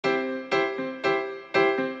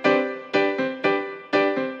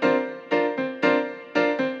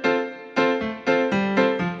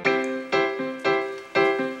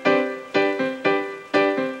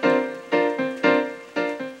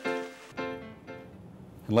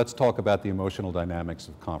And let's talk about the emotional dynamics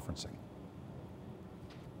of conferencing.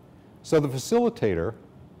 So the facilitator,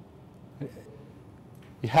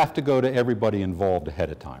 you have to go to everybody involved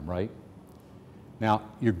ahead of time, right? Now,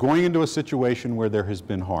 you're going into a situation where there has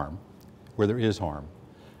been harm, where there is harm.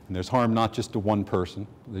 And there's harm not just to one person,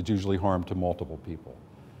 there's usually harm to multiple people.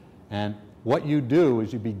 And what you do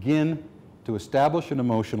is you begin to establish an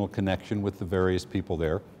emotional connection with the various people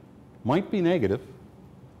there. Might be negative,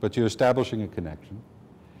 but you're establishing a connection,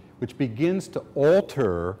 which begins to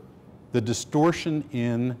alter the distortion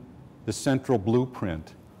in the central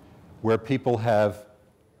blueprint where people have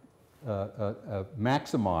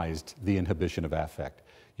maximized the inhibition of affect.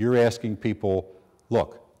 You're asking people,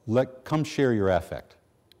 look, come share your affect.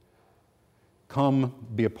 Come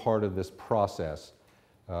be a part of this process.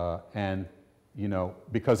 And, you know,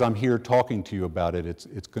 because I'm here talking to you about it,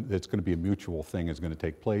 it's going to be a mutual thing that's going to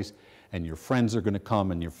take place. And your friends are going to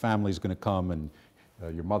come, and your family's going to come, and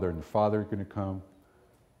your mother and your father are going to come.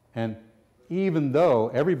 And even though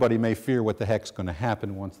everybody may fear what the heck's going to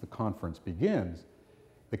happen once the conference begins,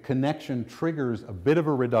 the connection triggers a bit of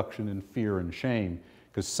a reduction in fear and shame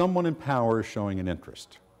because someone in power is showing an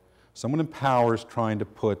interest. Someone in power is trying to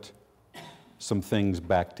put some things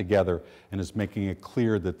back together and is making it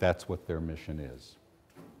clear that that's what their mission is.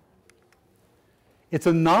 It's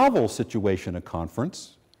a novel situation, a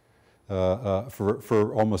conference,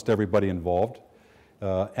 for almost everybody involved.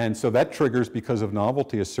 And so that triggers, because of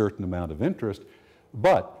novelty, a certain amount of interest.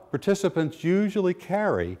 But participants usually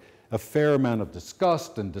carry a fair amount of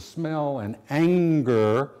disgust and dismay and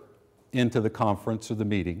anger into the conference or the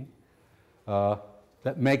meeting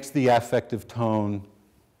that makes the affective tone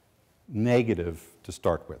negative to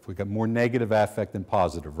start with. We've got more negative affect than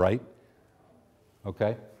positive, right?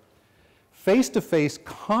 Okay? Face-to-face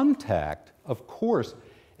contact, of course,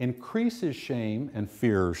 increases shame and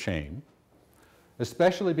fear of shame,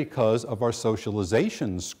 especially because of our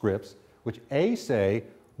socialization scripts, which say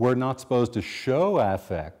we're not supposed to show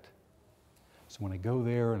affect. So when I go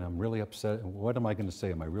there and I'm really upset, what am I going to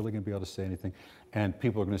say? Am I really going to be able to say anything? And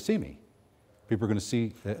people are going to see me. People are going to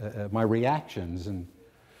see my reactions. And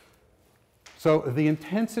so the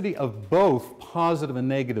intensity of both positive and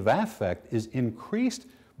negative affect is increased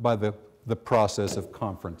by the process of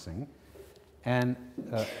conferencing. And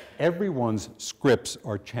everyone's scripts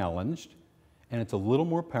are challenged. And it's a little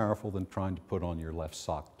more powerful than trying to put on your left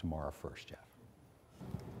sock tomorrow first, Jeff.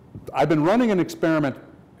 I've been running an experiment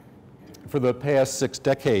for the past 6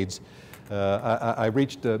 decades. I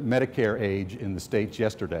reached Medicare age in the States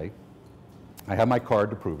yesterday. I have my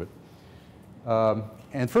card to prove it.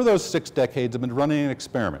 And for those 6 decades, I've been running an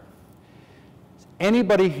experiment. Has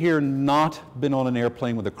anybody here not been on an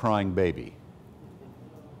airplane with a crying baby?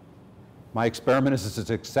 My experiment is a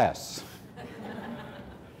success.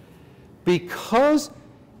 Because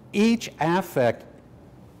each affect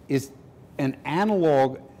is an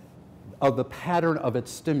analog of the pattern of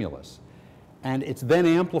its stimulus, and it's then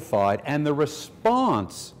amplified, and the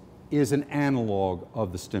response is an analog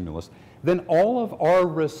of the stimulus, then all of our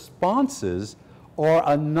responses are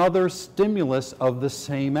another stimulus of the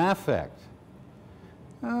same affect.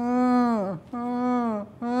 Of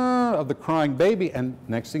the crying baby, and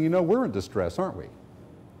next thing you know, we're in distress, aren't we?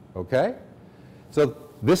 Okay? So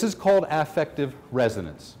this is called affective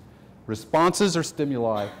resonance. Responses are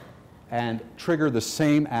stimuli and trigger the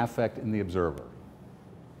same affect in the observer.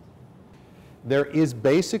 There is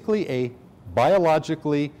basically a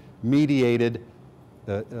biologically mediated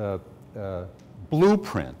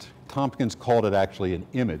blueprint, Tompkins called it actually an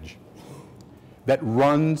image, that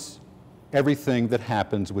runs everything that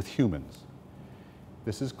happens with humans.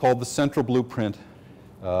 This is called the central blueprint,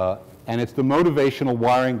 and it's the motivational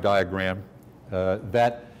wiring diagram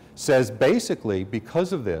that says basically,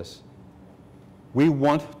 because of this, we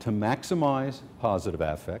want to maximize positive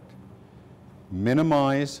affect,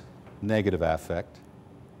 minimize negative affect,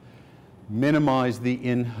 minimize the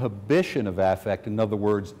inhibition of affect, in other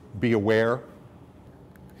words, be aware.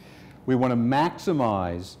 We want to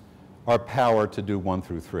maximize our power to do 1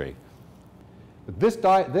 through 3. But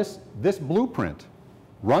this blueprint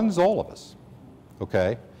runs all of us,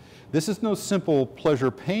 okay? This is no simple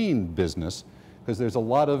pleasure-pain business, because there's a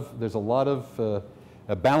lot of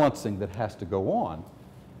balancing that has to go on.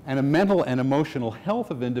 And a mental and emotional health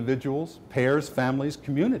of individuals, pairs, families,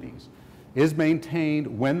 communities is maintained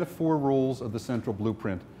when the 4 rules of the central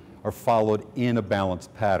blueprint are followed in a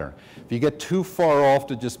balanced pattern. If you get too far off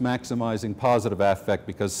to just maximizing positive affect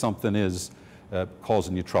because something is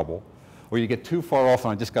causing you trouble, or you get too far off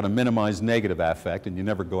and I just got to minimize negative affect and you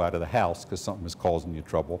never go out of the house because something is causing you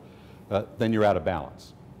trouble, then you're out of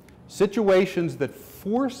balance. Situations that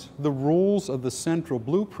force the rules of the central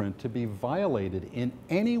blueprint to be violated in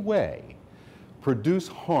any way produce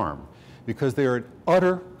harm because they are in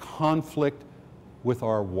utter conflict with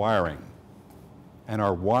our wiring. And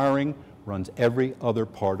our wiring runs every other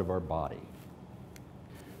part of our body.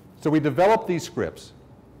 So we develop these scripts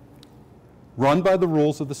run by the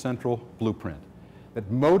rules of the central blueprint that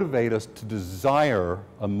motivate us to desire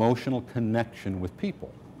emotional connection with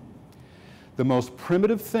people. The most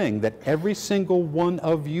primitive thing that every single one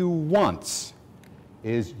of you wants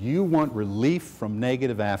is you want relief from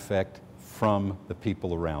negative affect from the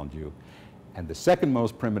people around you. And the second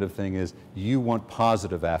most primitive thing is you want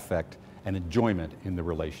positive affect and enjoyment in the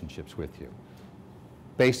relationships with you.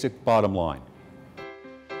 Basic bottom line.